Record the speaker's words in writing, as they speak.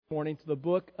morning to the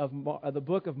book of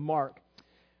Mark.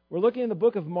 We're looking in the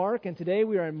book of Mark, and today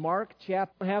we are in Mark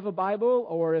chapter. Have a Bible,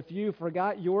 or if you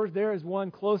forgot yours, there is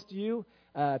one close to you,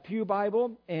 Pew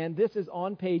Bible, and this is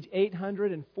on page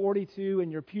 842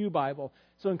 in your Pew Bible.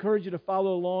 So I encourage you to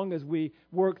follow along as we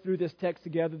work through this text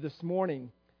together this morning.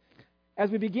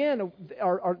 As we begin,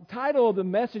 our title of the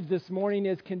message this morning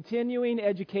is Continuing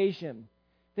Education.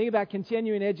 Think about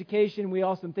continuing education. We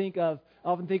often think of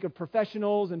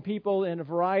professionals and people in a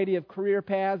variety of career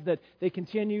paths that they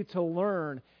continue to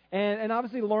learn. And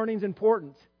obviously learning is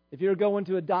important. If you're going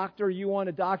to a doctor, you want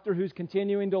a doctor who's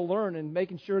continuing to learn and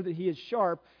making sure that he is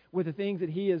sharp with the things that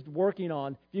he is working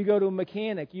on. If you go to a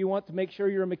mechanic, you want to make sure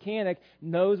your mechanic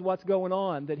knows what's going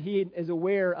on, that he is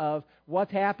aware of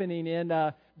what's happening in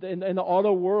the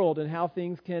auto world and how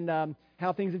things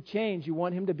have changed. You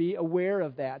want him to be aware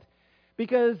of that.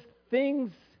 Because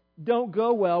things don't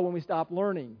go well when we stop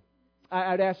learning.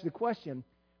 I'd ask you the question,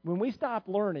 when we stop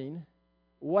learning,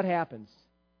 what happens?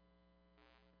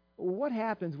 What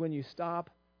happens when you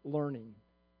stop learning?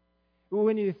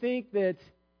 When you think that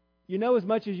you know as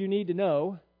much as you need to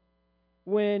know,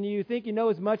 when you think you know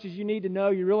as much as you need to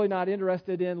know, you're really not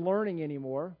interested in learning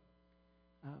anymore.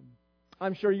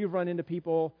 I'm sure you've run into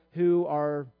people who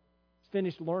are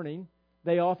finished learning.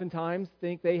 They oftentimes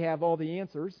think they have all the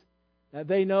answers.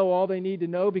 They know all they need to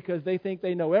know because they think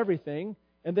they know everything,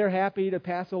 and they're happy to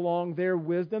pass along their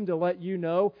wisdom to let you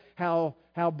know how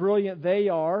brilliant they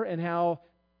are and how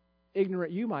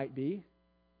ignorant you might be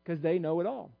because they know it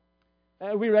all.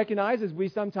 We recognize as we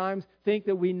sometimes think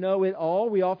that we know it all,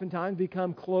 we oftentimes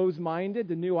become closed-minded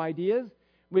to new ideas.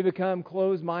 We become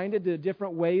closed-minded to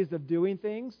different ways of doing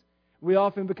things. We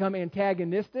often become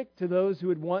antagonistic to those who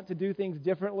would want to do things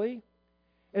differently.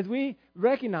 As we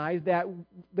recognize that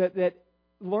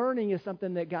learning is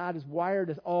something that God has wired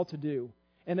us all to do,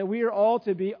 and that we are all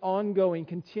to be ongoing,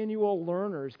 continual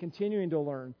learners, continuing to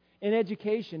learn. In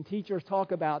education, teachers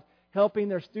talk about helping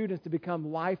their students to become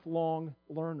lifelong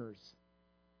learners.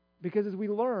 Because as we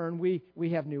learn, we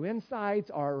have new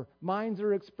insights, our minds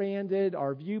are expanded,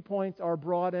 our viewpoints are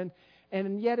broadened,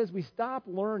 and yet as we stop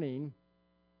learning,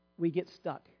 we get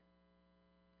stuck.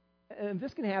 And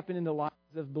this can happen in the lives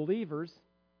of believers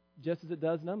just as it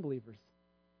does in unbelievers.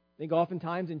 I think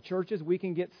oftentimes in churches we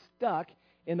can get stuck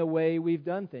in the way we've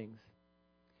done things.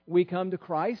 We come to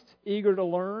Christ eager to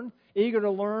learn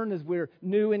as we're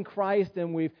new in Christ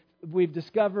and we've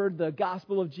discovered the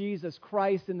gospel of Jesus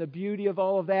Christ and the beauty of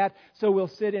all of that. So we'll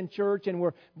sit in church and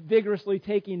we're vigorously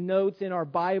taking notes in our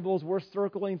Bibles. We're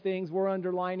circling things. We're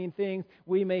underlining things.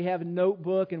 We may have a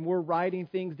notebook and we're writing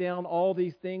things down, all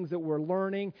these things that we're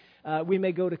learning. We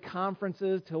may go to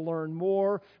conferences to learn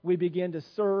more. We begin to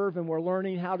serve and we're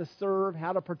learning how to serve,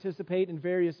 how to participate in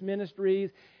various ministries.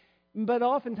 But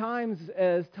oftentimes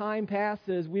as time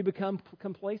passes, we become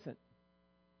complacent.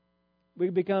 We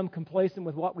become complacent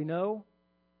with what we know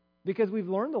because we've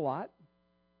learned a lot,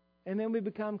 and then we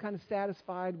become kind of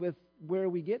satisfied with where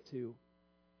we get to.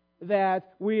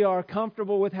 That we are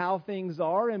comfortable with how things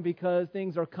are, and because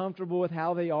things are comfortable with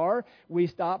how they are, we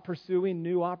stop pursuing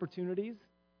new opportunities.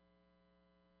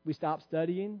 We stop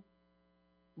studying.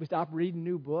 We stop reading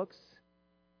new books.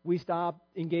 We stop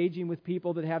engaging with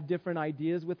people that have different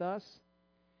ideas with us.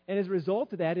 And as a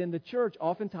result of that, in the church,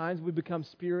 oftentimes we become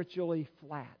spiritually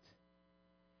flat.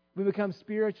 We become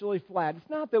spiritually flat. It's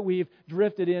not that we've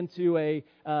drifted into a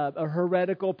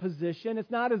heretical position.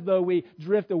 It's not as though we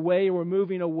drift away or we're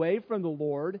moving away from the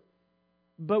Lord.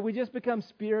 But we just become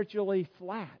spiritually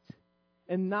flat.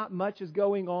 And not much is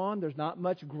going on. There's not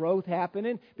much growth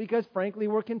happening because, frankly,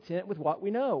 we're content with what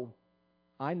we know.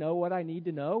 I know what I need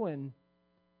to know, and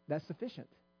that's sufficient.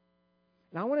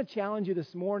 And I want to challenge you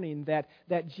this morning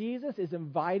that Jesus is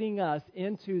inviting us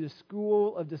into the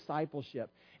school of discipleship.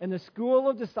 And the school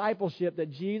of discipleship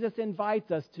that Jesus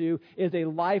invites us to is a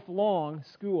lifelong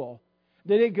school.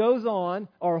 That it goes on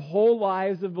our whole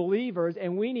lives of believers,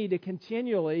 and we need to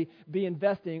continually be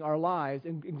investing our lives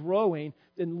and growing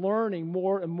and learning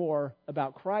more and more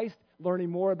about Christ, learning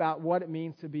more about what it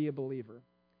means to be a believer.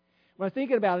 When I'm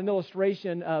thinking about an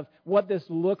illustration of what this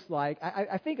looks like,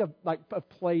 I think of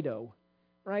Play-Doh.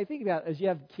 Right? Think about as you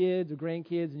have kids or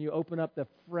grandkids and you open up the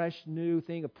fresh new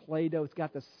thing of Play-Doh. It's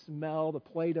got the smell, the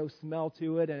Play-Doh smell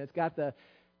to it, and it's got the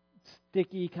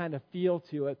sticky kind of feel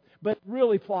to it, but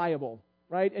really pliable,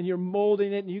 right? And you're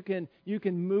molding it, and you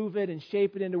can move it and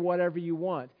shape it into whatever you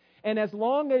want. And as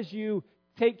long as you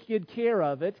take good care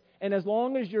of it, and as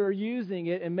long as you're using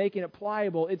it and making it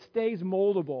pliable, it stays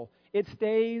moldable. It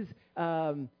stays,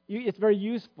 it's very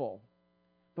useful.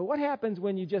 But what happens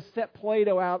when you just set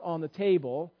Play-Doh out on the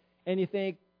table and you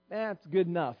think, it's good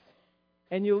enough?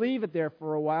 and you leave it there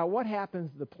for a while, what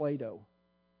happens to the Play-Doh?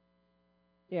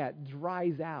 Yeah, it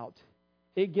dries out.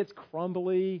 It gets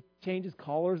crumbly, changes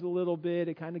colors a little bit.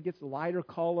 It kind of gets a lighter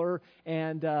color.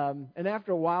 And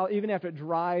after a while, even after it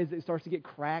dries, it starts to get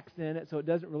cracks in it, so it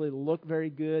doesn't really look very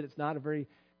good. It's not a very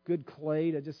good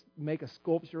clay to just make a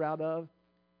sculpture out of.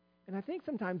 And I think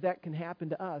sometimes that can happen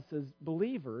to us as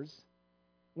believers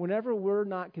whenever we're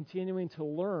not continuing to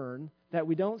learn, that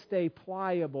we don't stay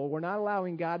pliable. We're not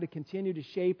allowing God to continue to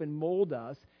shape and mold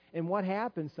us. And what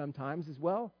happens sometimes is,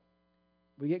 well,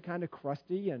 we get kind of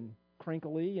crusty and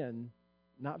crinkly and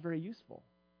not very useful.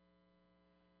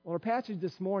 Well, our passage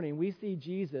this morning, we see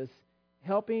Jesus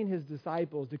helping his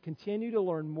disciples to continue to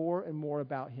learn more and more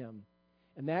about him.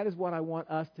 And that is what I want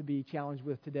us to be challenged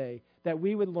with today, that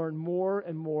we would learn more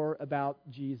and more about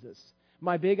Jesus.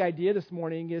 My big idea this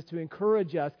morning is to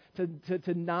encourage us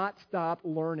to not stop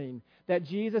learning, that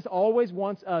Jesus always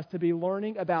wants us to be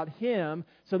learning about him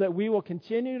so that we will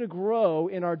continue to grow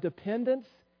in our dependence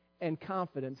and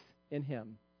confidence in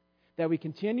him. That we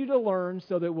continue to learn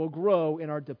so that we'll grow in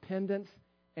our dependence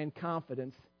and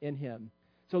confidence in him.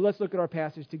 So let's look at our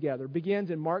passage together. It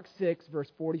begins in Mark 6,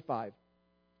 verse 45.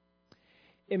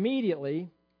 Immediately,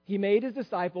 he made his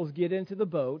disciples get into the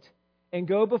boat and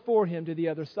go before him to the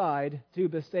other side, to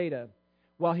Bethsaida,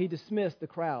 while he dismissed the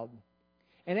crowd.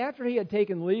 And after he had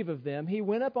taken leave of them, he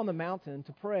went up on the mountain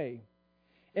to pray.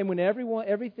 And when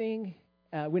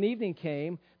evening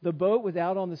came, the boat was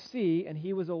out on the sea, and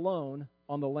he was alone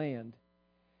on the land.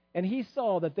 And he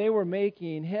saw that they were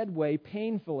making headway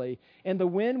painfully, and the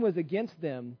wind was against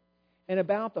them. And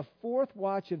about the fourth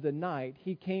watch of the night,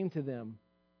 he came to them,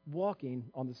 walking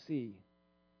on the sea.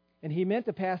 And he meant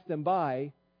to pass them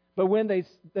by, but when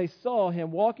they saw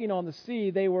him walking on the sea,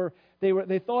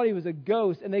 they thought he was a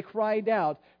ghost, and they cried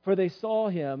out, for they saw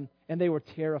him, and they were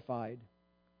terrified.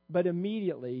 But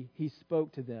immediately he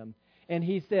spoke to them, and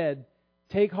he said,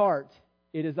 "Take heart,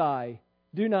 it is I.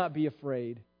 Do not be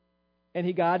afraid." And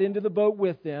he got into the boat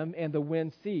with them, and the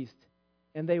wind ceased,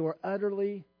 and they were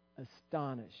utterly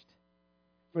astonished.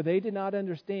 For they did not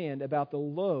understand about the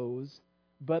loaves,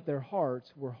 but their hearts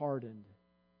were hardened.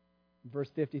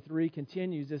 Verse 53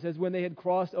 continues. It says, when they had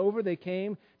crossed over, they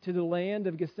came to the land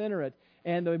of Gennesaret,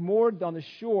 and they moored on the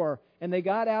shore, and they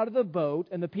got out of the boat,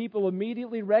 and the people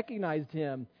immediately recognized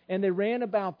him, and they ran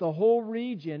about the whole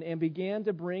region and began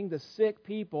to bring the sick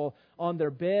people on their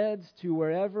beds to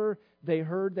wherever they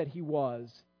heard that he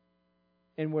was.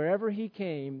 And wherever he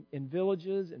came, in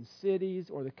villages and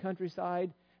cities or the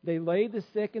countryside, they laid the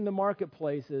sick in the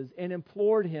marketplaces and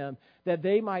implored him that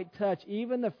they might touch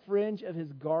even the fringe of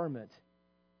his garment.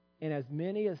 And as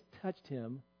many as touched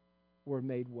him were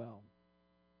made well.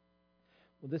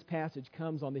 Well, this passage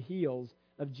comes on the heels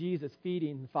of Jesus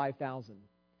feeding the 5,000.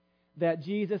 That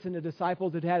Jesus and the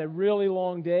disciples had had a really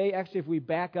long day. Actually, if we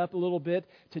back up a little bit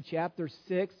to chapter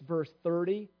 6, verse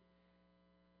 30,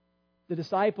 the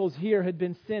disciples here had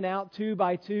been sent out 2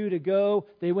 by 2 to go.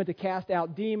 They went to cast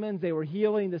out demons. They were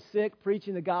healing the sick,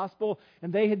 preaching the gospel.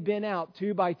 And they had been out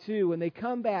 2 by 2. And they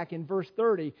come back in verse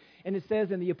 30. And it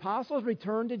says, and the apostles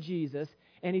returned to Jesus,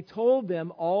 and he told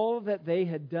them all that they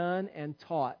had done and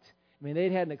taught. I mean,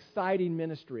 they'd had an exciting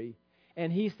ministry.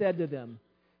 And he said to them,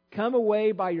 come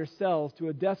away by yourselves to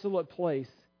a desolate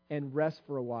place and rest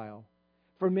for a while.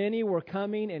 For many were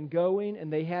coming and going,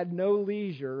 and they had no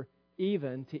leisure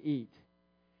even to eat.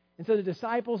 And so the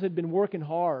disciples had been working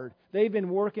hard. They've been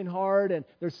working hard, and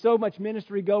there's so much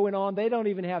ministry going on, they don't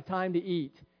even have time to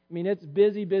eat. I mean, it's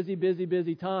busy, busy, busy,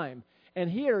 busy time. And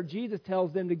here, Jesus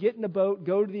tells them to get in the boat,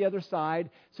 go to the other side.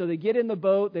 So they get in the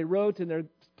boat, they rowed, and their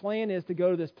plan is to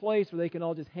go to this place where they can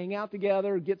all just hang out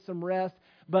together, get some rest.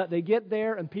 But they get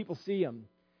there, and people see them.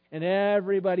 And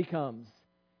everybody comes.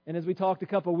 And as we talked a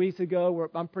couple of weeks ago,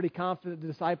 I'm pretty confident the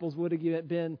disciples would have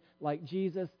been like,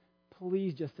 Jesus,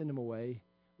 please just send them away.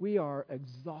 We are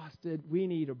exhausted. We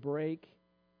need a break.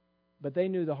 But they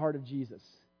knew the heart of Jesus.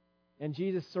 And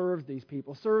Jesus serves these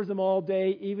people, serves them all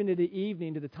day, even to the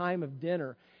evening, to the time of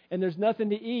dinner. And there's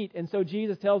nothing to eat. And so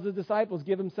Jesus tells his disciples,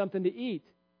 give them something to eat.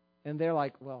 And they're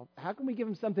like, well, how can we give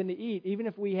them something to eat? Even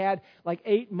if we had like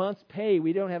 8 months' pay,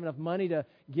 we don't have enough money to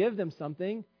give them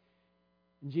something.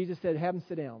 And Jesus said, have them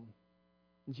sit down.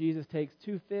 And Jesus takes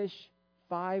 2 fish,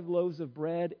 5 loaves of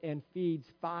bread, and feeds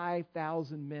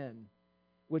 5,000 men.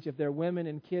 Which if there are women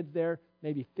and kids there,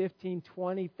 maybe 15,000,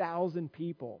 20,000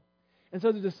 people. And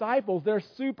so the disciples, they're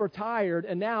super tired,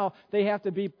 and now they have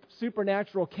to be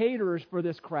supernatural caterers for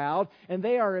this crowd, and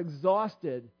they are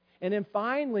exhausted. And then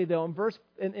finally, though,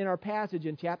 in our passage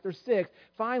in chapter 6,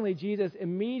 finally Jesus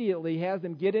immediately has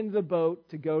them get into the boat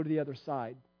to go to the other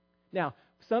side. Now,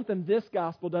 something this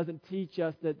gospel doesn't teach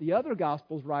us that the other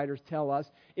gospels writers tell us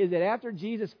is that after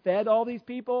Jesus fed all these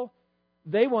people,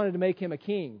 they wanted to make him a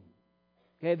king.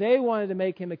 Okay, they wanted to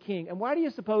make him a king. And why do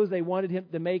you suppose they wanted him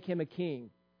to make him a king?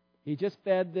 He just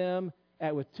fed them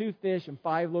with 2 fish and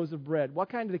 5 loaves of bread. What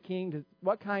kind of king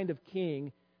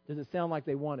does it sound like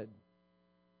they wanted?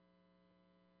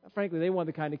 Frankly, they want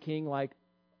the kind of king like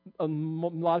a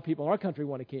lot of people in our country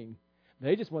want a king.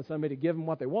 They just want somebody to give them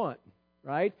what they want,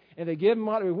 right? And if they give them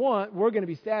what we want, we're going to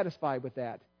be satisfied with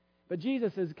that. But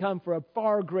Jesus has come for a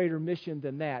far greater mission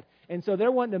than that. And so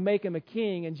they're wanting to make him a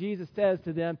king, and Jesus says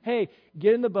to them, hey,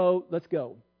 get in the boat, let's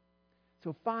go.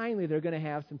 So finally, they're going to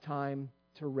have some time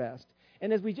to rest.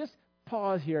 And as we just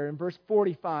pause here in verse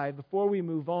 45, before we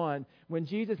move on, when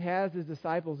Jesus has his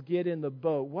disciples get in the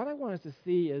boat, what I want us to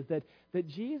see is that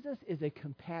Jesus is a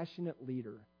compassionate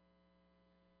leader.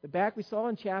 Back we saw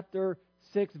in chapter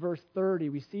 6, verse 30,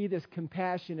 we see this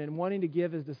compassion and wanting to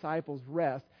give his disciples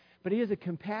rest. But he is a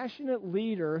compassionate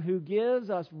leader who gives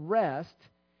us rest.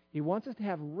 He wants us to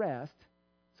have rest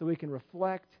so we can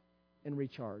reflect and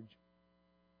recharge.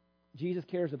 Jesus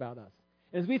cares about us.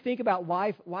 As we think about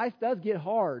life, life does get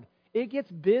hard. It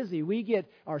gets busy.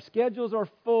 Our schedules are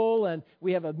full, and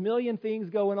we have a million things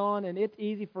going on, and it's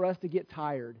easy for us to get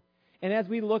tired. And as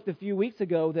we looked a few weeks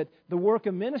ago, that the work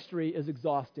of ministry is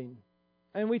exhausting.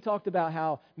 And we talked about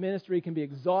how ministry can be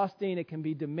exhausting, it can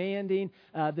be demanding,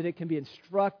 that it can be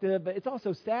instructive, but it's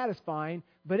also satisfying,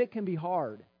 but it can be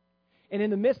hard. And in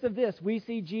the midst of this, we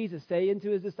see Jesus say to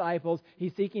his disciples,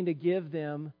 he's seeking to give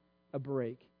them a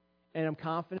break. And I'm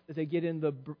confident as they get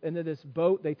into this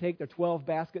boat, they take their 12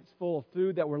 baskets full of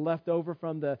food that were left over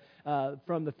from the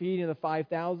feeding of the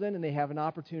 5,000, and they have an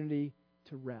opportunity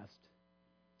to rest.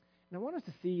 And I want us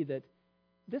to see that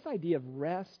this idea of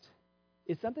rest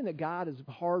is something that God has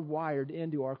hardwired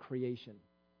into our creation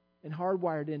and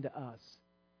hardwired into us.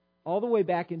 All the way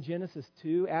back in Genesis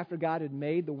 2, after God had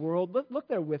made the world, look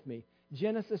there with me,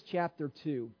 Genesis chapter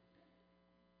 2.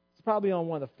 It's probably on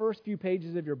one of the first few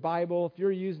pages of your Bible. If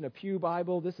you're using a Pew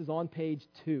Bible, this is on page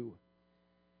 2.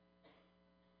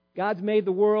 God's made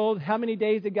the world. How many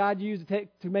days did God use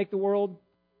to make the world?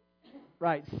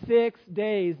 Right, 6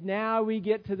 days. Now we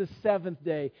get to the 7th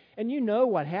day. And you know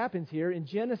what happens here in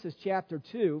Genesis chapter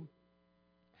 2.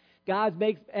 God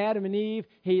makes Adam and Eve.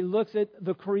 He looks at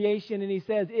the creation and he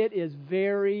says, it is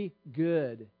very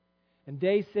good. And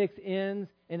day 6 ends,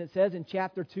 and it says in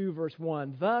chapter 2, verse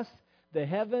 1, thus the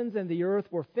heavens and the earth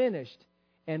were finished,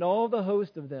 and all the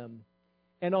host of them.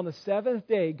 And on the 7th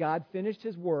day, God finished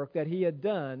his work that he had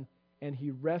done, and he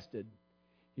rested.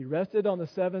 He rested on the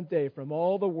 7th day from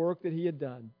all the work that he had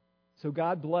done. So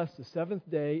God blessed the 7th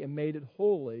day and made it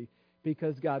holy,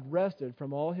 because God rested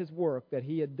from all his work that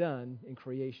he had done in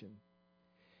creation.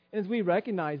 And as we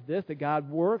recognize this, that God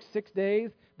works 6 days,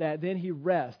 that then he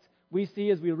rests. We see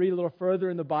as we read a little further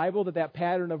in the Bible that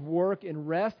pattern of work and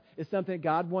rest is something that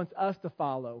God wants us to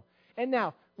follow. And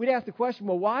now, we'd ask the question,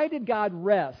 well, why did God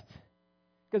rest?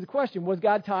 Because the question, was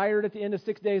God tired at the end of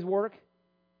 6 days' work?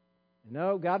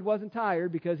 No, God wasn't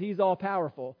tired because he's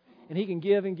all-powerful. And he can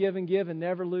give and give and give and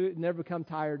never become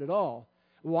tired at all.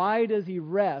 Why does he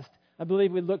rest? I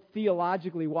believe we look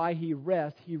theologically why he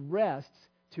rests. He rests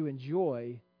to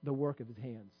enjoy the work of his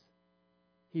hands.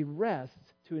 He rests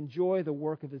to enjoy the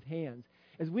work of his hands.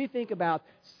 As we think about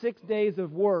 6 days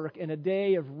of work and a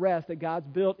day of rest that God's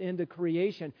built into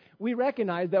creation, we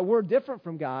recognize that we're different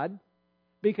from God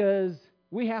because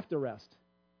we have to rest.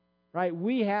 Right?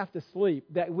 We have to sleep.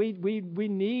 That we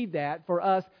need that for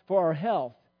us, for our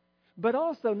health. But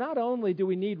also, not only do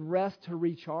we need rest to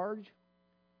recharge,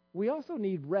 we also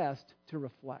need rest to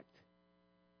reflect.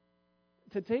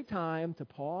 To take time to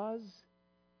pause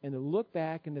and to look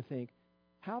back and to think,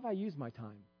 how have I used my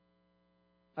time?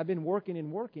 I've been working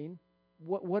and working.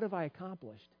 What have I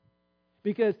accomplished?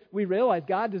 Because we realize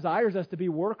God desires us to be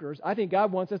workers. I think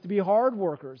God wants us to be hard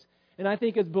workers. And I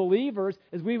think as believers,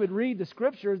 as we would read the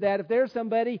Scriptures, that if there's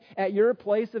somebody at your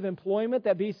place of employment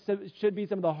that should be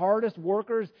some of the hardest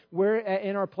workers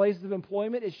in our places of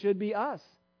employment, it should be us.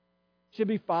 It should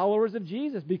be followers of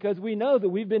Jesus, because we know that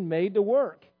we've been made to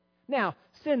work. Now,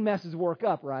 sin messes work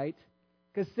up, right?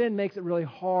 Because sin makes it really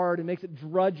hard and makes it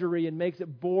drudgery and makes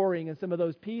it boring in some of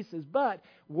those pieces. But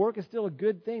work is still a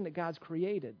good thing that God's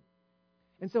created.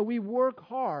 And so we work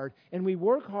hard, and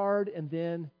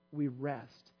then we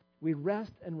rest. We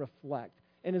rest and reflect.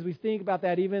 And as we think about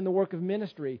that, even in the work of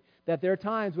ministry, that there are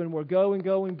times when we're going,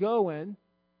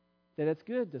 that it's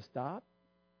good to stop,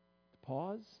 to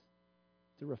pause,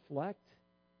 to reflect,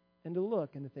 and to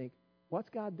look and to think, what's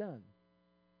God done?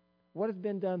 What has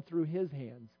been done through his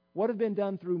hands? What has been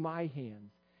done through my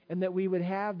hands? and that we would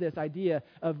have this idea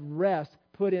of rest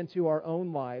put into our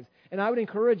own lives. And I would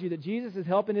encourage you that Jesus is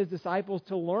helping His disciples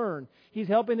to learn. He's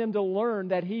helping them to learn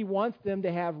that He wants them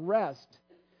to have rest.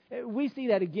 We see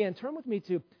that again. Turn with me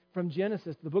from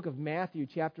Genesis to the book of Matthew,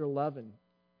 chapter 11.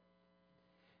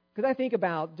 Because I think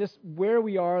about just where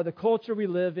we are, the culture we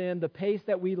live in, the pace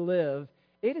that we live,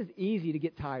 it is easy to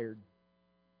get tired.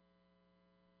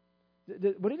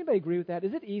 Would anybody agree with that?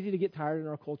 Is it easy to get tired in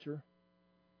our culture?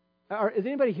 Is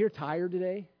anybody here tired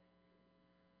today?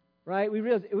 Right? We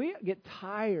realize we get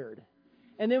tired.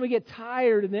 And then we get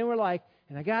tired, and then we're like,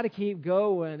 and I got to keep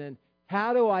going, and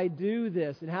how do I do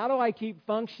this? And how do I keep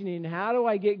functioning? How do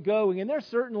I get going? And there's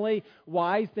certainly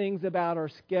wise things about our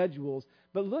schedules.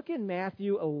 But look in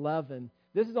Matthew 11.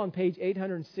 This is on page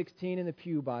 816 in the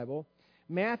Pew Bible.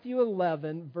 Matthew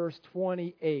 11, verse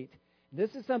 28.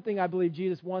 This is something I believe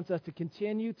Jesus wants us to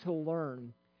continue to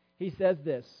learn. He says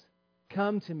this,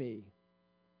 "Come to me,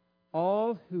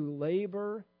 all who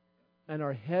labor and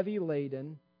are heavy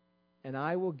laden, and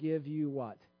I will give you"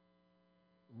 what?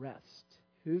 Rest.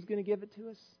 Who's going to give it to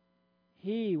us?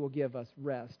 He will give us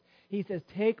rest. He says,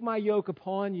 "Take my yoke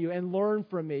upon you and learn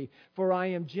from me, for I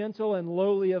am gentle and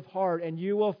lowly of heart, and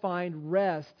you will find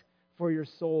rest for your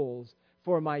souls.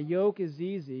 For my yoke is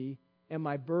easy and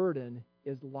my burden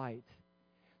is light."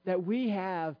 That we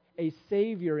have a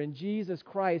Savior in Jesus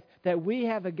Christ, that we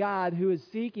have a God who is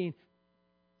seeking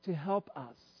to help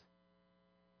us,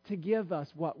 to give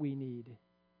us what we need,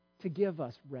 to give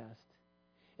us rest.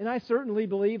 And I certainly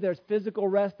believe there's physical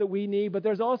rest that we need, but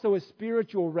there's also a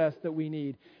spiritual rest that we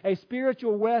need. A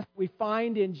spiritual rest we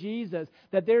find in Jesus,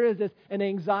 that there is an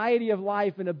anxiety of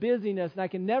life and a busyness, and I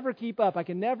can never keep up, I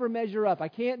can never measure up, I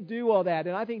can't do all that.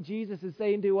 And I think Jesus is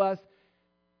saying to us,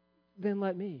 then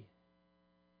let me.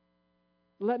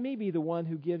 Let me be the one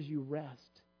who gives you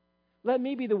rest. Let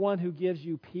me be the one who gives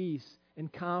you peace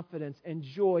and confidence and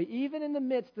joy, even in the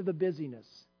midst of the busyness.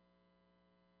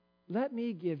 Let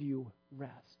me give you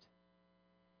rest.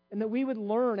 And that we would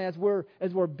learn as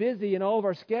we're busy in all of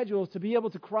our schedules to be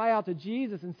able to cry out to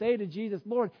Jesus and say to Jesus,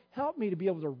 "Lord, help me to be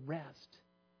able to rest.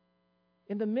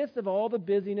 In the midst of all the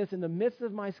busyness, in the midst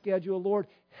of my schedule, Lord,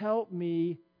 help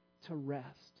me to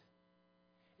rest."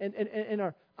 And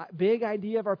our big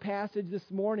idea of our passage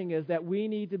this morning is that we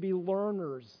need to be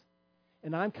learners.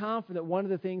 And I'm confident one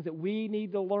of the things that we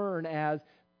need to learn as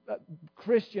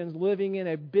Christians living in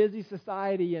a busy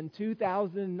society in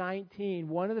 2019,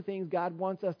 one of the things God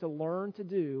wants us to learn to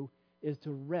do is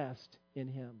to rest in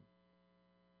Him.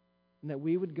 And that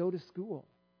we would go to school,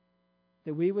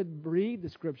 that we would read the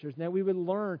Scriptures, and that we would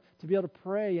learn to be able to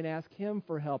pray and ask Him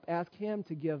for help, ask Him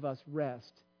to give us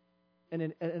rest,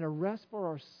 and a rest for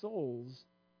our souls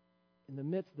in the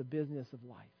midst of the business of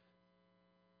life.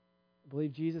 I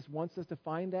believe Jesus wants us to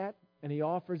find that, and He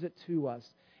offers it to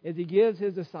us as He gives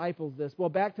His disciples this. Well,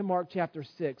 back to Mark chapter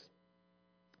 6.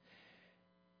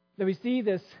 Now we see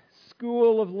this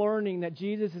school of learning that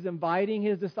Jesus is inviting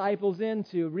His disciples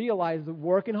into. Realize that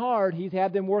working hard, He's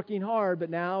had them working hard, but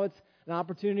now it's an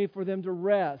opportunity for them to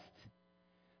rest.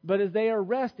 But as they are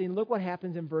resting, look what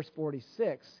happens in verse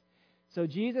 46. So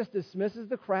Jesus dismisses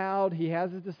the crowd. He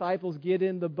has His disciples get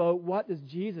in the boat. What does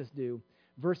Jesus do?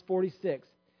 Verse 46.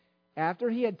 After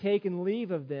He had taken leave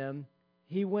of them,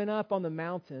 He went up on the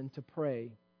mountain to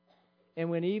pray. And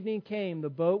when evening came, the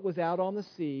boat was out on the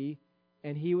sea,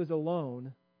 and He was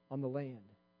alone on the land.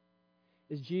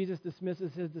 As Jesus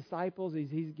dismisses His disciples,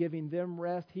 He's giving them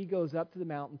rest, He goes up to the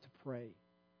mountain to pray.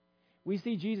 We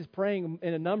see Jesus praying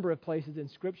in a number of places in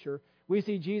Scripture. We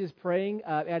see Jesus praying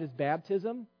at His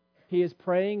baptism. He is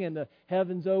praying and the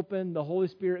heavens open, the Holy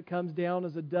Spirit comes down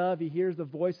as a dove, He hears the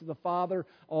voice of the Father.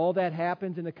 All that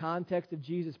happens in the context of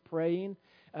Jesus praying.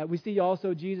 We see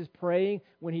also Jesus praying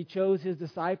when He chose His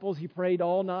disciples. He prayed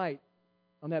all night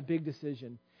on that big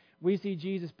decision. We see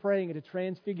Jesus praying at a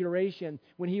transfiguration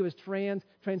when He was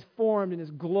transformed in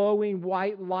His glowing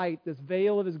white light. This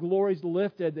veil of His glory is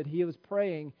lifted, that He was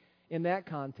praying in that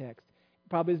context.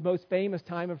 Probably His most famous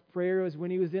time of prayer was when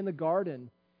He was in the garden,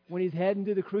 when He's heading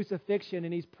to the crucifixion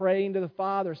and He's praying to the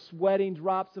Father, sweating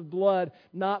drops of blood,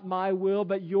 "Not my will,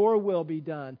 but your will be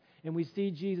done." And we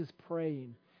see Jesus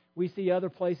praying. We see other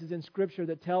places in Scripture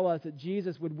that tell us that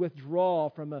Jesus would withdraw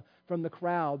from the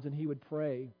crowds and He would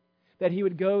pray. That He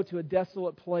would go to a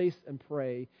desolate place and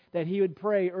pray. That He would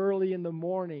pray early in the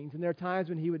mornings. And there are times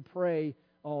when He would pray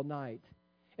all night.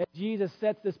 As Jesus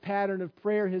sets this pattern of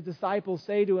prayer, His disciples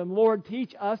say to Him, "Lord,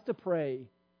 teach us to pray."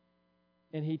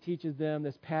 And He teaches them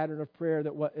this pattern of prayer,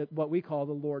 that what we call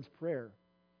the Lord's Prayer.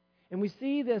 And we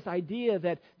see this idea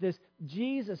that this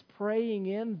Jesus praying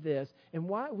in this, and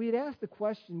why we'd ask the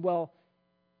question, well,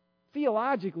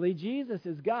 theologically, Jesus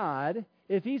is God.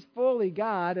 If He's fully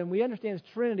God, and we understand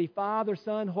His Trinity, Father,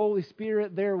 Son, Holy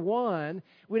Spirit, they're one,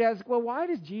 we'd ask, well, why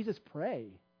does Jesus pray?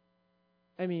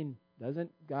 I mean,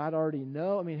 doesn't God already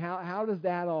know? I mean, how does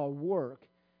that all work?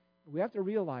 We have to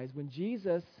realize when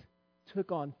Jesus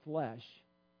took on flesh,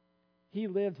 He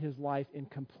lived His life in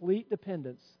complete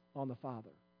dependence on the Father.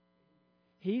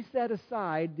 He set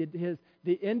aside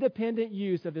the independent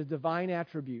use of His divine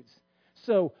attributes.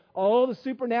 So all the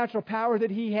supernatural power that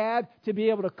He had to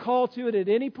be able to call to it at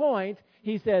any point,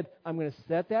 He said, I'm going to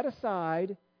set that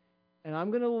aside, and I'm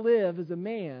going to live as a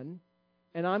man,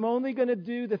 and I'm only going to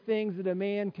do the things that a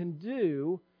man can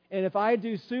do, and if I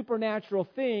do supernatural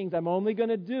things, I'm only going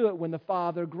to do it when the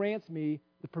Father grants me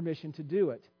the permission to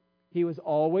do it. He was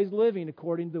always living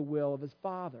according to the will of His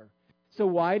Father. So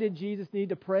why did Jesus need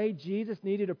to pray? Jesus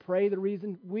needed to pray the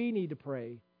reason we need to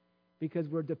pray, because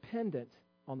we're dependent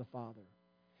on the Father.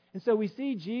 And so we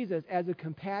see Jesus as a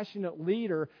compassionate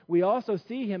leader. We also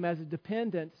see Him as a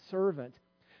dependent servant.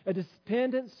 A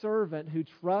dependent servant who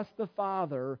trusts the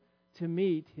Father to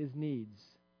meet His needs.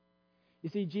 You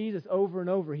see, Jesus over and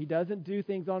over, He doesn't do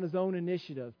things on His own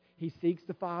initiative. He seeks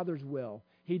the Father's will.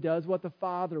 He does what the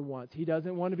Father wants. He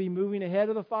doesn't want to be moving ahead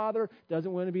of the Father,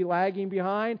 doesn't want to be lagging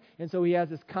behind, and so He has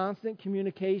this constant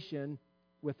communication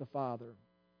with the Father.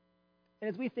 And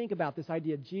as we think about this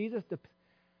idea of Jesus,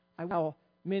 how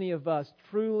many of us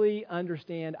truly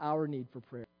understand our need for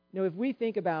prayer. You know, if we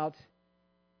think about,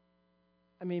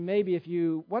 maybe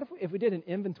if we did an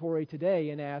inventory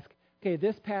today and ask, okay,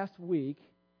 this past week,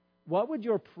 what would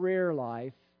your prayer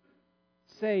life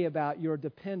say about your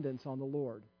dependence on the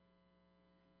Lord?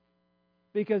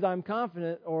 Because I'm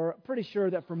confident or pretty sure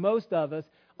that for most of us,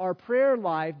 our prayer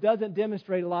life doesn't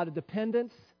demonstrate a lot of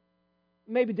dependence,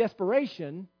 maybe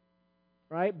desperation,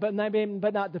 right? But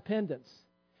not dependence.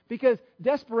 Because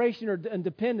desperation and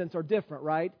dependence are different,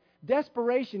 right?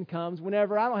 Desperation comes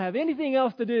whenever I don't have anything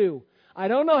else to do. I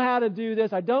don't know how to do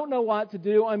this. I don't know what to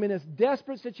do. I'm in this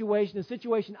desperate situation, a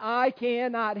situation I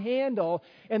cannot handle,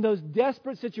 and those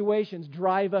desperate situations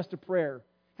drive us to prayer.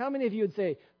 How many of you would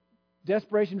say,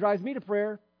 desperation drives me to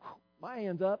prayer? My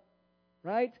hand's up,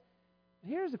 right?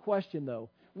 Here's a question, though.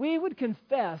 We would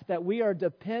confess that we are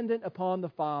dependent upon the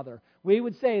Father. We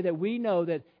would say that we know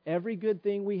that every good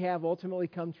thing we have ultimately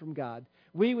comes from God.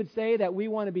 We would say that we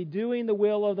want to be doing the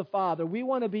will of the Father. We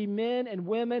want to be men and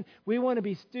women. We want to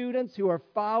be students who are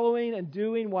following and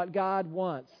doing what God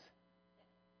wants.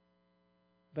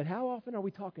 But how often are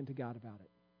we talking to God about it?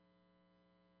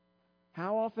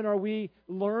 How often are we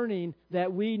learning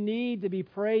that we need to be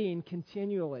praying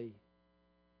continually?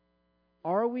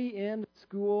 Are we in the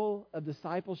school of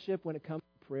discipleship when it comes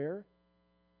to prayer?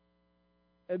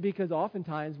 Because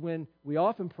oftentimes when we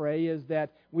often pray is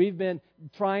that we've been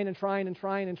trying and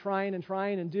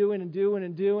doing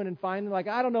and finally like,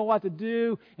 I don't know what to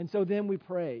do. And so then we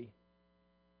pray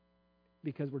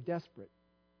because we're desperate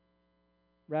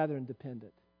rather than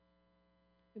dependent.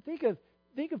 And think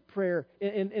of prayer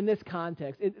in this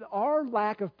context. Our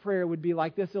lack of prayer would be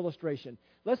like this illustration.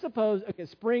 Let's suppose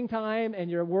it's springtime and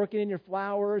you're working in your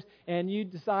flowers and you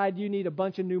decide you need a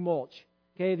bunch of new mulch.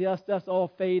 Okay, the stuff's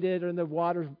all faded and the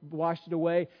water's washed it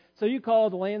away. So you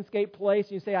call the landscape place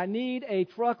and you say, I need a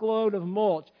truckload of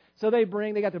mulch. So they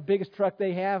got the biggest truck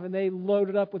they have and they load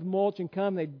it up with mulch and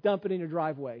come and they dump it in your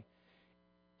driveway.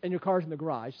 And your car's in the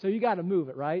garage. So you got to move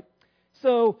it, right?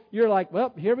 So you're like,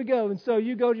 well, here we go. And so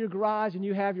you go to your garage and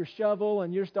you have your shovel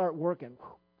and you start working.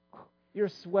 You're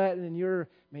sweating and you're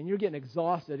getting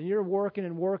exhausted and you're working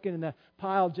and the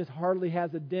pile just hardly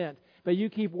has a dent. But you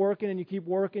keep working and you keep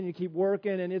working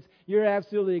and you're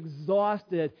absolutely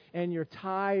exhausted and you're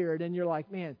tired and you're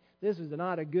like, man, this is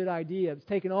not a good idea. It's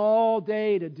taken all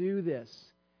day to do this.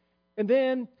 And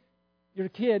then your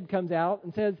kid comes out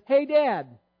and says, hey, Dad,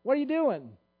 what are you doing?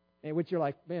 And which you're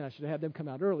like, man, I should have had them come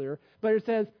out earlier. But it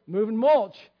says, moving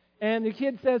mulch. And the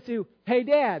kid says to you, hey,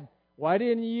 Dad, why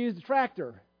didn't you use the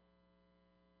tractor?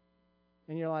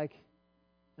 And you're like,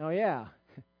 oh, yeah,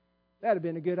 that would have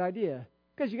been a good idea.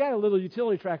 Because you got a little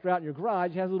utility tractor out in your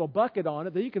garage. It has a little bucket on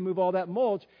it that you can move all that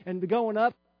mulch. And going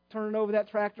up, turning over that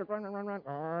tractor, run,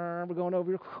 we're going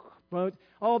over your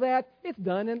all that. It's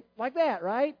done like that,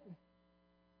 right?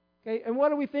 Okay, and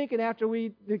what are we thinking after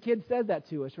the kid says that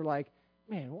to us? We're like,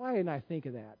 man, why didn't I think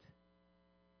of that?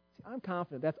 See, I'm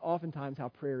confident that's oftentimes how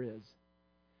prayer is.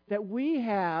 That we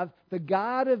have the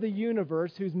God of the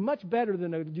universe who's much better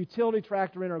than a utility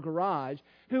tractor in our garage,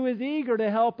 who is eager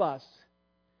to help us,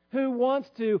 who wants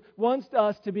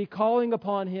us to be calling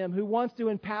upon Him, who wants to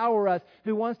empower us,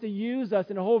 who wants to use us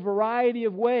in a whole variety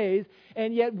of ways,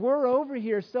 and yet we're over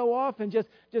here so often just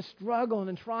struggling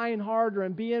and trying harder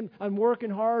and working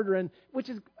harder, and which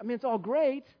is, it's all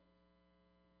great.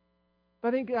 But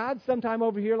I think God's sometime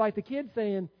over here like the kid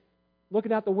saying,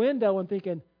 looking out the window and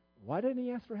thinking, why didn't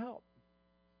He ask for help?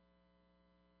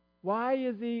 Why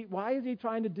is he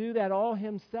trying to do that all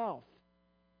Himself?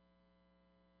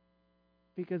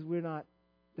 Because we're not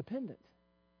dependent.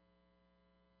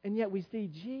 And yet we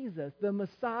see Jesus, the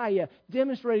Messiah,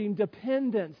 demonstrating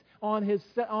dependence on His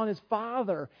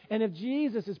Father. And if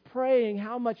Jesus is praying,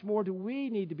 how much more do we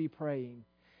need to be praying?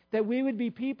 That we would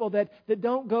be people that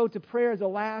don't go to prayer as a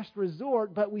last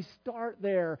resort, but we start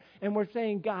there and we're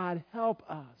saying, God, help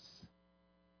us.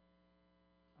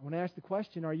 I want to ask the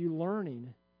question, are you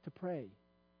learning to pray?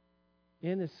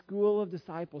 In the school of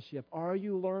discipleship, are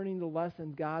you learning the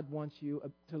lessons God wants you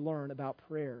to learn about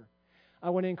prayer? I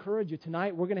want to encourage you.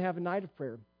 Tonight, we're going to have a night of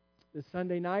prayer. This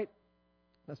Sunday night,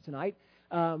 that's tonight,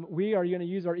 we are going to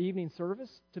use our evening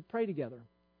service to pray together.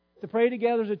 To pray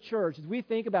together as a church. As we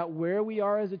think about where we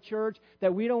are as a church,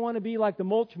 that we don't want to be like the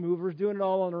mulch movers doing it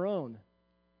all on our own.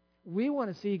 We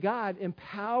want to see God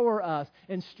empower us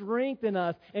and strengthen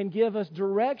us and give us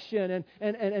direction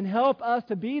and help us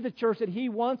to be the church that He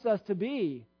wants us to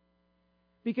be.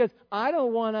 Because I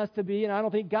don't want us to be, and I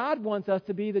don't think God wants us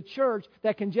to be the church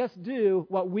that can just do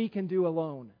what we can do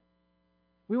alone.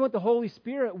 We want the Holy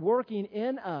Spirit working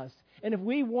in us. And if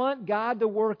we want God to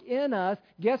work in us,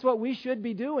 guess what we should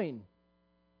be doing?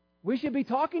 We should be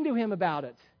talking to Him about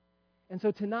it. And so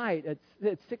tonight at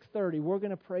 6:30, we're going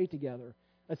to pray together.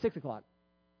 At 6 o'clock.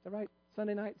 Is that right?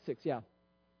 Sunday night? 6, yeah.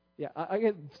 Yeah, I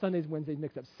get Sundays and Wednesdays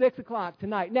mixed up. 6 o'clock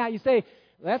tonight. Now, you say,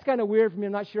 that's kind of weird for me.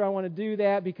 I'm not sure I want to do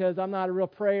that because I'm not a real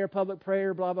prayer, public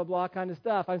prayer, blah, blah, blah kind of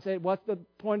stuff. I say, what's the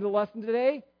point of the lesson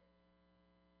today?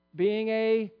 Being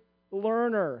a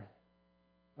learner.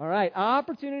 All right,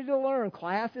 opportunity to learn.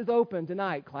 Class is open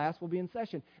tonight. Class will be in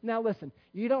session. Now, listen,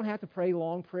 you don't have to pray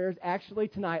long prayers. Actually,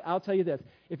 tonight, I'll tell you this.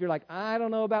 If you're like, I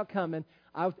don't know about coming,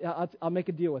 I'll make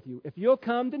a deal with you. If you'll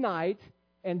come tonight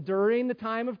and during the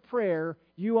time of prayer,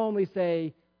 you only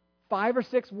say 5 or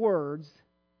 6 words,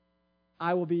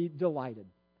 I will be delighted.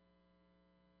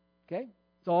 Okay?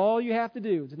 That's all you have to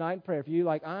do tonight in prayer. If you're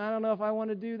like, I don't know if I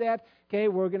want to do that, okay,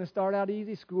 we're going to start out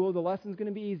easy. School, the lesson's going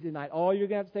to be easy tonight. All you're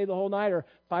going to have to say the whole night are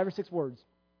 5 or 6 words.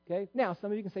 Okay? Now,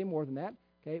 some of you can say more than that.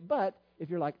 Okay? But if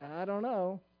you're like, I don't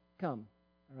know, come.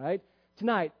 All right?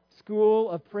 Tonight,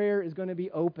 School of Prayer is going to be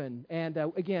open. And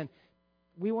again,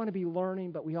 we want to be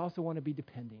learning, but we also want to be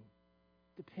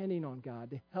depending on God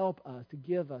to help us, to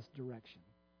give us direction.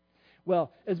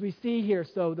 Well, as we see here,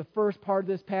 so the first part of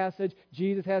this passage,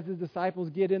 Jesus has His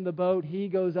disciples get in the boat. He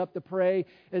goes up to pray.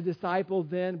 His disciples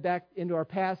then, back into our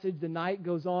passage, the night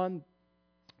goes on.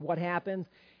 What happens?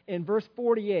 In verse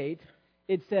 48,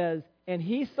 it says, and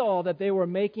He saw that they were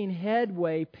making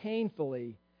headway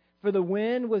painfully, for the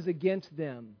wind was against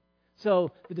them.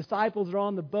 So the disciples are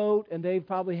on the boat, and they've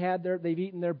probably they've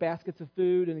eaten their baskets of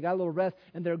food, and they got a little rest,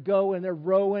 and they're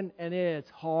rowing, and it's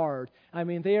hard.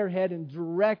 They are heading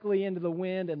directly into the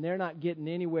wind, and they're not getting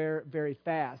anywhere very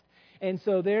fast. And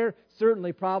so they're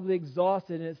certainly probably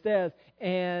exhausted, and it says,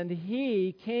 and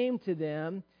He came to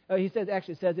them. It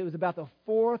says it was about the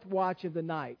 4th watch of the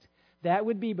night. That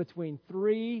would be between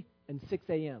 3 and 6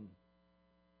 a.m.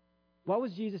 What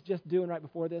was Jesus just doing right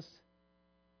before this?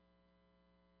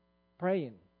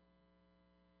 Praying.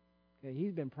 Okay,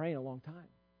 He's been praying a long time.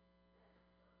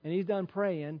 And He's done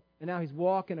praying, and now He's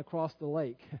walking across the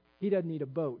lake. He doesn't need a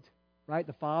boat, right?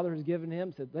 The Father has given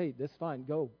Him, said, hey, this is fine,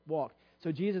 go, walk.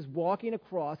 So Jesus walking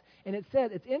across, and it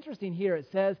said, it's interesting here, it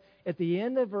says at the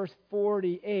end of verse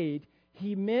 48,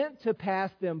 He meant to pass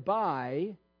them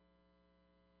by,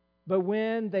 but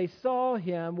when they saw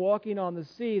Him walking on the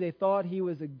sea, they thought He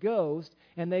was a ghost,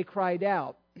 and they cried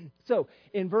out. So,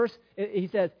 in verse, he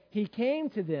says, He came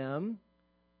to them,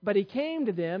 but He came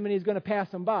to them, and He's going to pass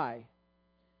them by.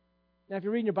 Now, if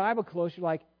you're reading your Bible close, you're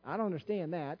like, I don't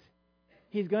understand that.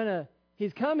 He's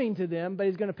coming to them, but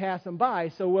He's going to pass them by.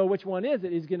 So, well, which one is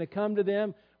it? He's going to come to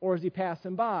them, or is He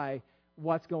passing by?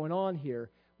 What's going on here?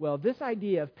 Well, this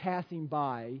idea of passing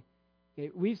by, okay,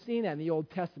 we've seen that in the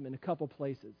Old Testament in a couple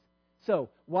places. So,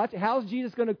 how's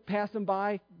Jesus going to pass them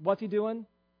by? What's He doing?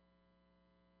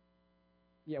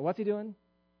 Yeah, what's He doing?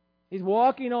 He's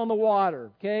walking on the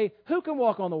water, okay? Who can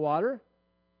walk on the water?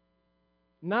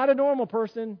 Not a normal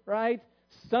person, right?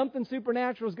 Something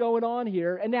supernatural is going on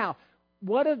here. And now,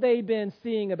 what have they been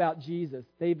seeing about Jesus?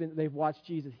 They've watched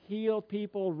Jesus heal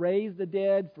people, raise the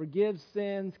dead, forgive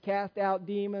sins, cast out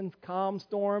demons, calm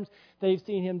storms. They've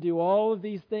seen him do all of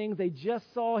these things. They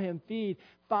just saw him feed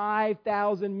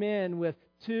 5,000 men with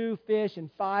 2 fish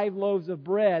and 5 loaves of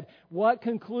bread. What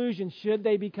conclusion should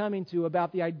they be coming to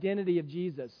about the identity of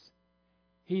Jesus?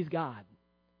 He's God,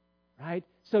 right?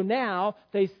 So now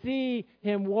they see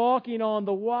him walking on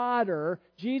the water.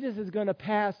 Jesus is going to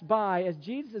pass by. As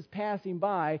Jesus is passing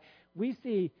by, we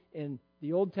see in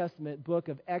the Old Testament book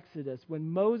of Exodus, when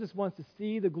Moses wants to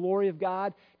see the glory of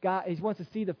God, he wants to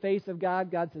see the face of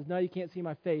God. God says, no, you can't see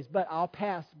my face, but I'll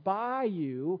pass by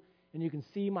you and you can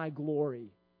see my glory.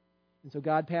 And so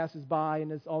God passes by,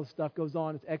 and all this stuff goes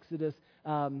on. It's Exodus,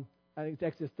 I think it's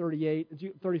Exodus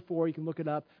 38, 34, you can look it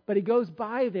up. But he goes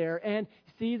by there and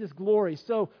sees this glory.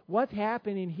 So what's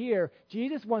happening here?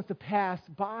 Jesus wants to pass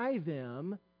by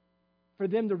them for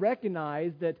them to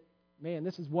recognize that, man,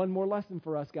 this is one more lesson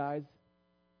for us, guys.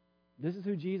 This is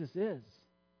who Jesus is.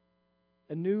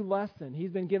 A new lesson.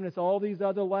 He's been giving us all these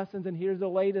other lessons, and here's the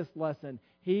latest lesson.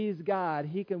 He's God.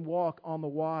 He can walk on the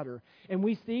water. And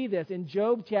we see this in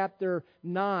Job chapter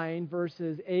 9,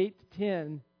 verses 8 to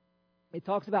 10. It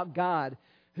talks about God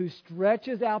who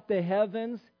stretches out the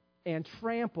heavens and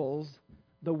tramples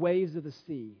the waves of the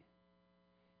sea.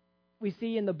 We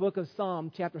see in the book of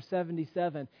Psalm, chapter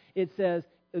 77, it says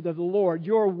of the Lord,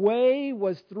 your way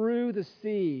was through the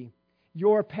sea,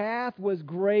 your path was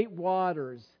great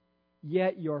waters,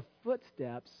 yet your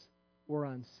footsteps were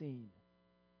unseen.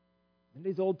 And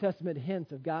these Old Testament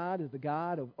hints of God as the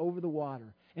God of over the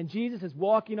water. And Jesus is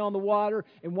walking on the water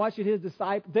and watching his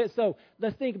disciples. So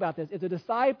let's think about this. If the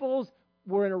disciples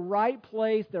were in a right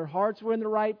place, their hearts were in the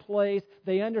right place,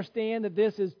 they understand that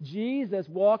this is Jesus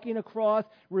walking across,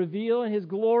 revealing his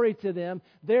glory to them.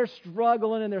 They're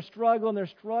struggling and they're struggling and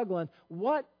they're struggling.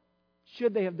 What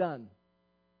should they have done?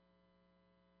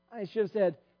 I should have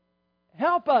said,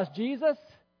 help us, Jesus.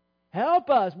 Help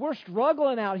us. We're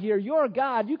struggling out here. You're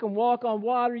God. You can walk on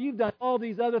water. You've done all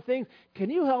these other things. Can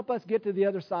you help us get to the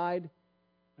other side?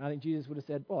 And I think Jesus would have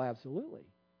said, well, absolutely.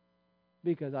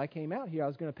 Because I came out here. I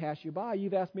was going to pass you by.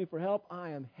 You've asked me for help.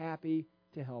 I am happy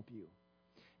to help you.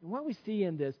 And what we see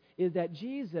in this is that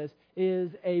Jesus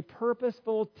is a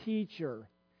purposeful teacher.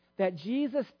 That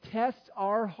Jesus tests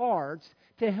our hearts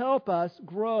to help us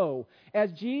grow.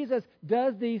 As Jesus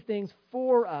does these things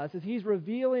for us, as he's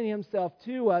revealing himself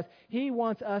to us, he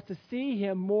wants us to see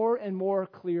him more and more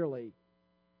clearly.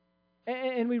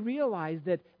 And we realize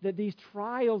that these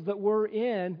trials that we're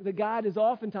in, that God is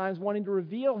oftentimes wanting to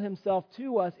reveal himself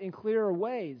to us in clearer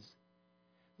ways.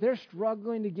 They're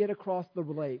struggling to get across the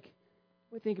lake.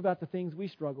 We think about the things we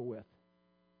struggle with.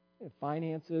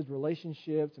 Finances,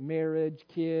 relationships, marriage,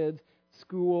 kids,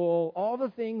 school, all the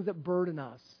things that burden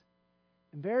us.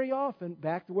 And very often,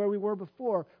 back to where we were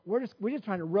before, we're just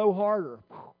trying to row harder,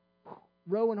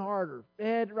 rowing harder,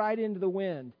 head right into the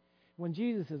wind. When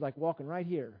Jesus is like walking right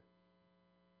here,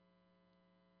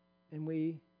 and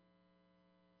we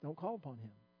don't call upon him.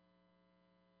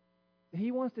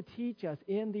 He wants to teach us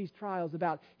in these trials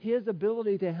about his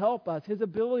ability to help us, his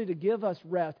ability to give us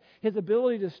rest, his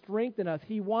ability to strengthen us.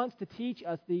 He wants to teach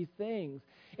us these things.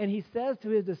 And he says to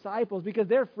his disciples, because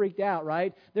they're freaked out,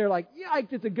 right? They're like,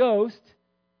 yikes, it's a ghost.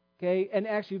 Okay, and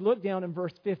actually look down in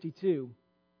verse 52.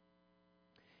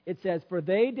 It says, for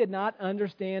they did not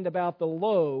understand about the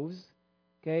loaves,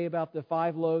 okay, about the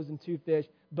 5 loaves and 2 fish,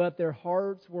 but their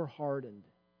hearts were hardened.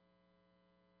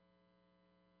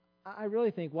 I really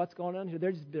think what's going on here,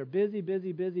 they're busy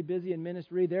in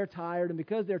ministry. They're tired, and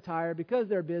because they're tired, because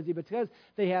they're busy, because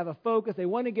they have a focus, they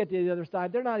want to get to the other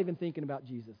side, they're not even thinking about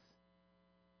Jesus.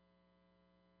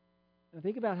 Now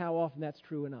think about how often that's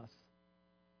true in us.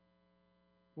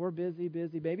 We're busy,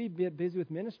 maybe busy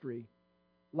with ministry.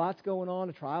 Lots going on,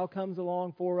 a trial comes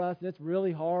along for us, and it's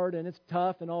really hard, and it's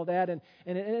tough, and all that, and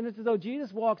it's as though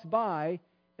Jesus walks by,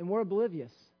 and we're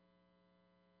oblivious.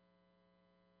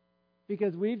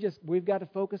 Because we've got to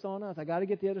focus on us. I got to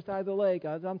get to the other side of the lake.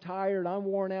 I'm tired. I'm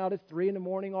worn out. It's 3 a.m.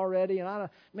 already, and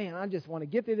I just want to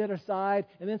get to the other side.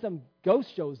 And then some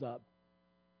ghost shows up,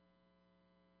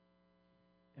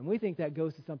 and we think that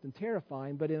ghost is something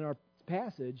terrifying. But in our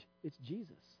passage, it's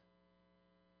Jesus.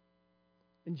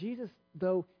 And Jesus,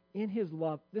 though, in his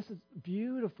love, this is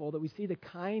beautiful that we see the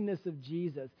kindness of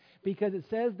Jesus, because it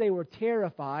says they were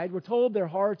terrified. We're told their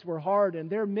hearts were hardened.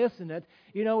 They're missing it.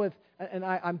 You know,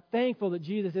 I'm thankful that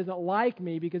Jesus isn't like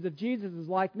me, because if Jesus is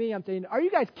like me, I'm saying, are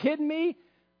you guys kidding me?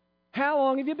 How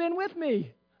long have you been with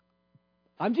me?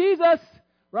 I'm Jesus,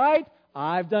 right?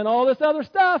 I've done all this other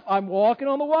stuff. I'm walking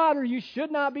on the water. You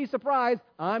should not be surprised.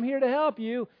 I'm here to help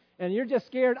you. and you're just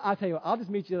scared, I'll tell you what, I'll just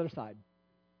meet you on the other side.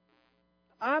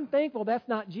 I'm thankful that's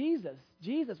not Jesus.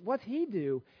 Jesus, what's he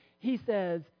do? He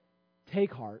says,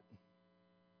 take heart.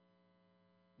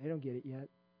 They don't get it yet.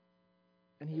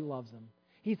 And he loves them.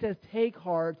 He says, take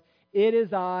heart. It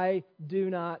is I. Do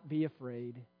not be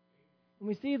afraid. And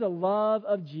we see the love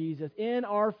of Jesus in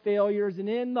our failures and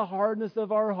in the hardness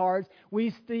of our hearts.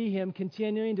 We see him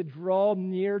continuing to draw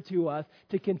near to us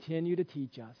to continue to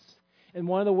teach us. And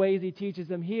one of the ways he teaches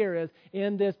them here is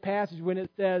in this passage when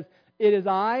it says, it is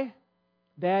I.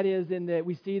 That is in that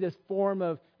we see this form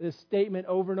of this statement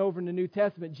over and over in the New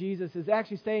Testament. Jesus is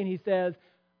actually saying, he says,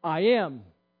 I am.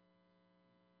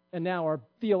 And now our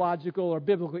theological or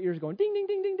biblical ears are going ding, ding,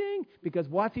 ding, ding, ding. Because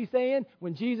what's he saying?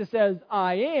 When Jesus says,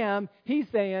 I am, he's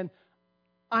saying,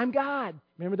 I'm God.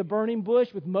 Remember the burning bush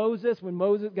with Moses? When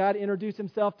God introduced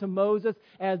himself to Moses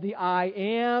as the I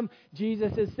am,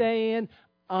 Jesus is saying,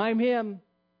 I'm him.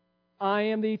 I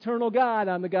am the eternal God.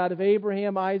 I'm the God of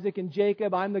Abraham, Isaac, and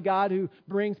Jacob. I'm the God who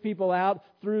brings people out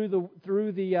through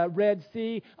the Red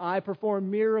Sea. I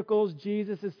perform miracles.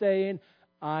 Jesus is saying,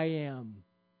 I am.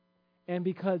 And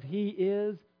because he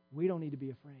is, we don't need to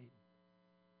be afraid.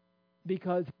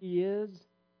 Because he is,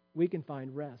 we can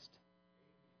find rest.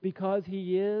 Because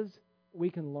he is, we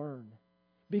can learn.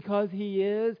 Because he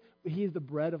is, he's the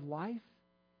bread of life.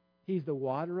 He's the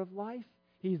water of life.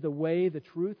 He's the way, the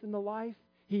truth, and the life.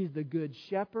 He's the good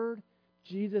shepherd.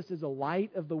 Jesus is a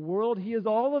light of the world. He is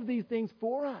all of these things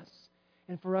for us.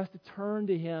 And for us to turn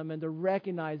to him and to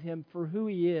recognize him for who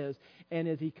he is. And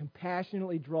as he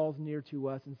compassionately draws near to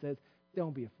us and says,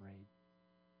 don't be afraid.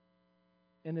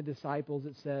 In the disciples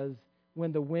it says,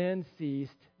 when the wind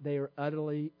ceased, they were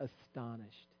utterly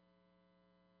astonished.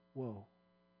 Whoa.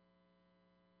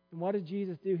 And what does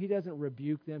Jesus do? He doesn't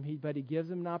rebuke them, but he gives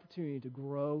them an opportunity to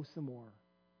grow some more.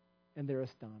 And they're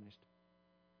astonished.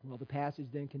 Well, the passage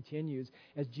then continues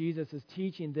as Jesus is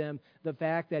teaching them the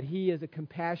fact that he is a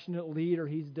compassionate leader,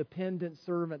 he's a dependent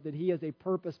servant, that he is a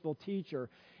purposeful teacher.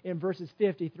 In verses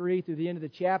 53 through the end of the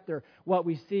chapter, what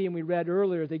we see and we read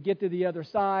earlier, they get to the other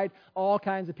side, all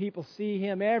kinds of people see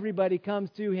him, everybody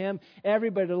comes to him,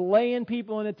 everybody laying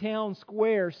people in a town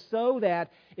square so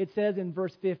that, it says in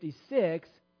verse 56,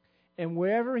 and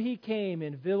wherever he came,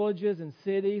 in villages and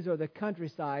cities or the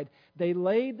countryside, they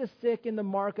laid the sick in the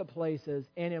marketplaces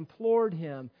and implored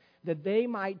him that they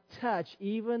might touch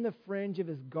even the fringe of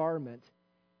his garment.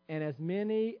 And as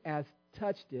many as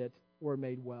touched it were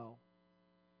made well.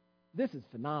 This is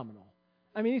phenomenal.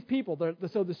 I mean, these people,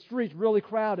 so the street's really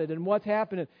crowded, and what's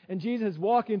happening? And Jesus is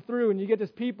walking through, and you get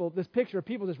this picture of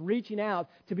people just reaching out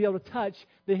to be able to touch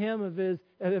the hem of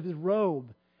his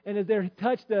robe. And as they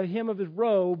touch the hem of his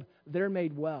robe, they're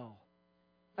made well.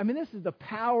 I mean, this is the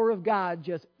power of God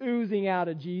just oozing out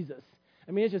of Jesus.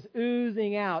 I mean, it's just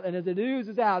oozing out. And as it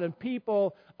oozes out, and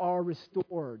people are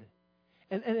restored.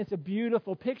 And it's a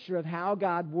beautiful picture of how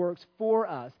God works for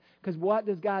us. Because what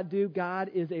does God do? God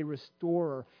is a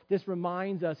restorer. This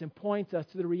reminds us and points us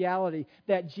to the reality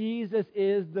that Jesus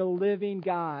is the living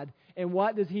God. And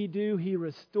what does he do? He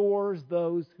restores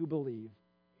those who believe.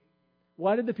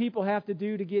 What did the people have to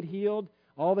do to get healed?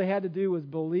 All they had to do was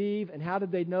believe. And how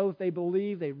did they know if they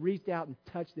believed? They reached out and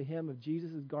touched the hem of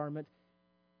Jesus' garment,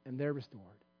 and they're restored.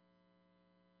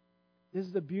 This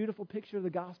is a beautiful picture of the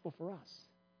gospel for us.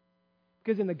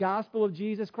 Because in the gospel of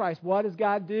Jesus Christ, what does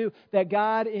God do? That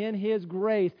God in his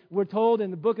grace, we're told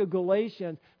in the book of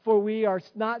Galatians, for we are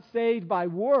not saved by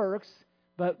works,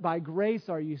 but by grace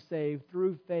are you saved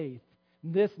through faith.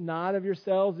 This not of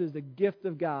yourselves is the gift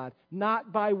of God,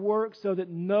 not by works so that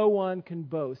no one can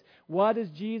boast. What does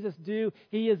Jesus do?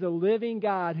 He is a living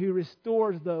God who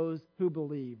restores those who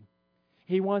believe.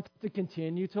 He wants to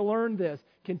continue to learn this.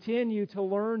 Continue to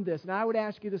learn this. And I would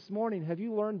ask you this morning, have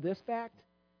you learned this fact?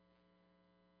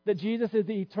 That Jesus is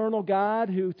the eternal God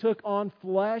who took on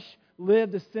flesh,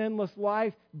 lived a sinless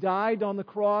life, died on the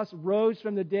cross, rose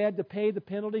from the dead to pay the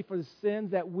penalty for the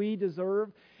sins that we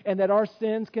deserve, and that our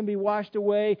sins can be washed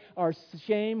away, our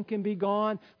shame can be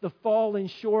gone, the falling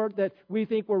short that we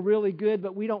think we're really good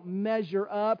but we don't measure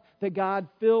up, that God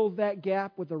fills that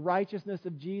gap with the righteousness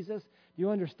of Jesus. Do you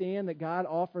understand that God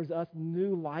offers us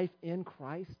new life in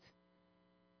Christ?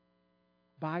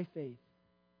 By faith,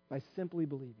 by simply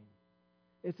believing.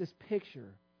 It's this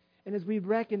picture. And as we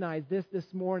recognize this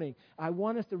morning, I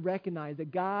want us to recognize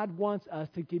that God wants us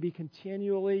to be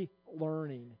continually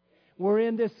learning. We're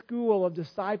in this school of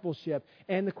discipleship.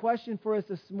 And the question for us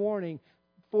this morning,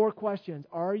 4 questions.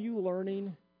 Are you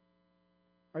learning?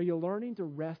 Are you learning to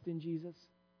rest in Jesus?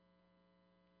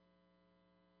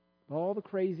 All the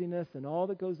craziness and all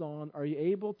that goes on, are you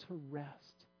able to rest?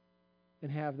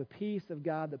 and have the peace of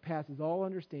God that passes all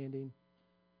understanding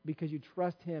because you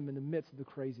trust Him in the midst of the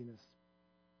craziness?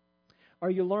 Are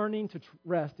you learning to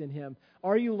rest in Him?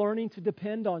 Are you learning to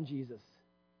depend on Jesus?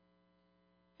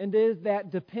 And is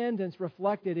that dependence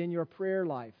reflected in your prayer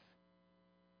life?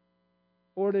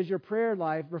 Or does your prayer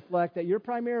life reflect that you're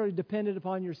primarily dependent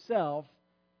upon yourself,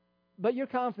 but you're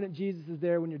confident Jesus is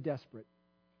there when you're desperate?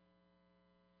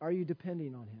 Are you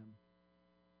depending on Him?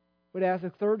 I would ask a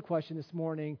third question this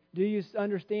morning. Do you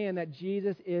understand that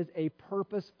Jesus is a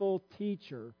purposeful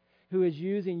teacher who is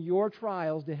using your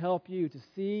trials to help you to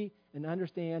see and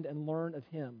understand and learn of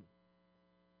Him?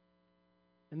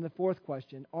 And the fourth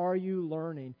question, are you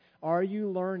learning? Are you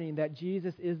learning that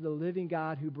Jesus is the living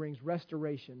God who brings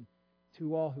restoration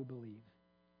to all who believe?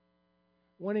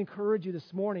 I want to encourage you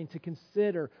this morning to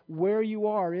consider where you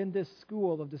are in this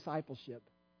school of discipleship.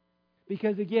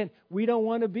 Because again, we don't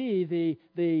want to be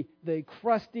the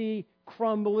crusty,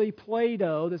 crumbly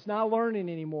Play-Doh that's not learning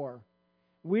anymore.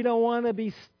 We don't want to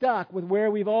be stuck with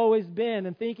where we've always been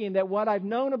and thinking that what I've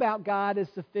known about God is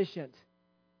sufficient.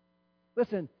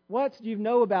 Listen, what you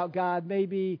know about God may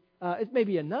be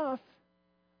enough,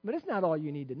 but it's not all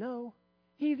you need to know.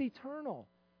 He's eternal.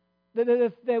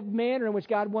 The manner in which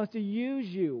God wants to use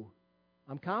you,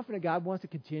 I'm confident God wants to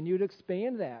continue to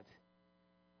expand that.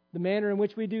 The manner in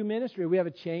which we do ministry, we have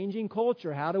a changing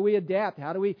culture. How do we adapt?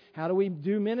 How do we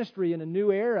do ministry in a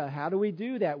new era? How do we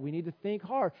do that? We need to think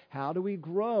hard. How do we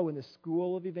grow in the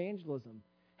school of evangelism?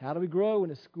 How do we grow in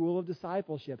the school of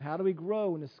discipleship? How do we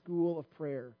grow in the school of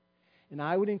prayer? And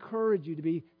I would encourage you to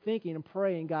be thinking and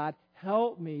praying, God,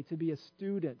 help me to be a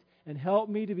student and help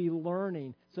me to be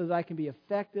learning so that I can be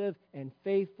effective and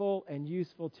faithful and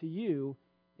useful to you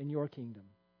in your kingdom.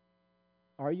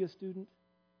 Are you a student?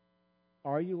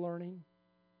 Are you learning?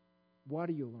 What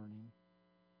are you learning?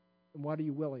 And what are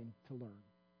you willing to learn?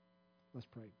 Let's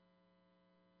pray.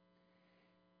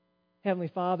 Heavenly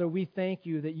Father, we thank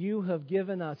you that you have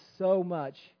given us so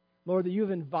much. Lord, that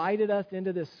you've invited us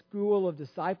into this school of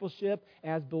discipleship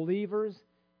as believers.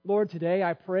 Lord, today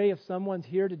I pray if someone's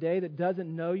here today that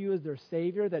doesn't know you as their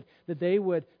Savior, that they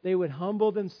would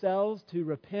humble themselves to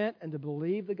repent and to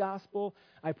believe the gospel.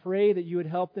 I pray that you would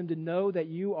help them to know that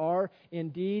you are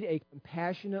indeed a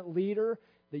compassionate leader,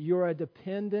 that you're a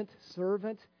dependent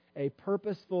servant, a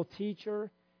purposeful teacher,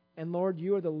 and Lord,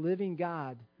 you are the living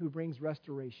God who brings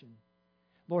restoration.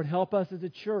 Lord, help us as a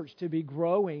church to be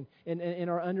growing in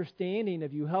our understanding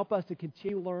of you. Help us to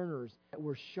continue learners, that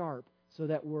we're sharp, so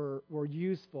that we're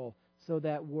useful, so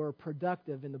that we're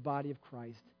productive in the body of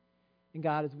Christ. And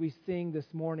God, as we sing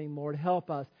this morning, Lord, help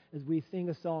us as we sing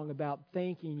a song about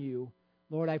thanking you.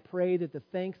 Lord, I pray that the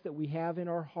thanks that we have in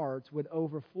our hearts would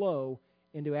overflow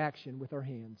into action with our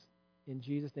hands. In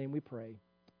Jesus' name we pray.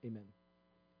 Amen.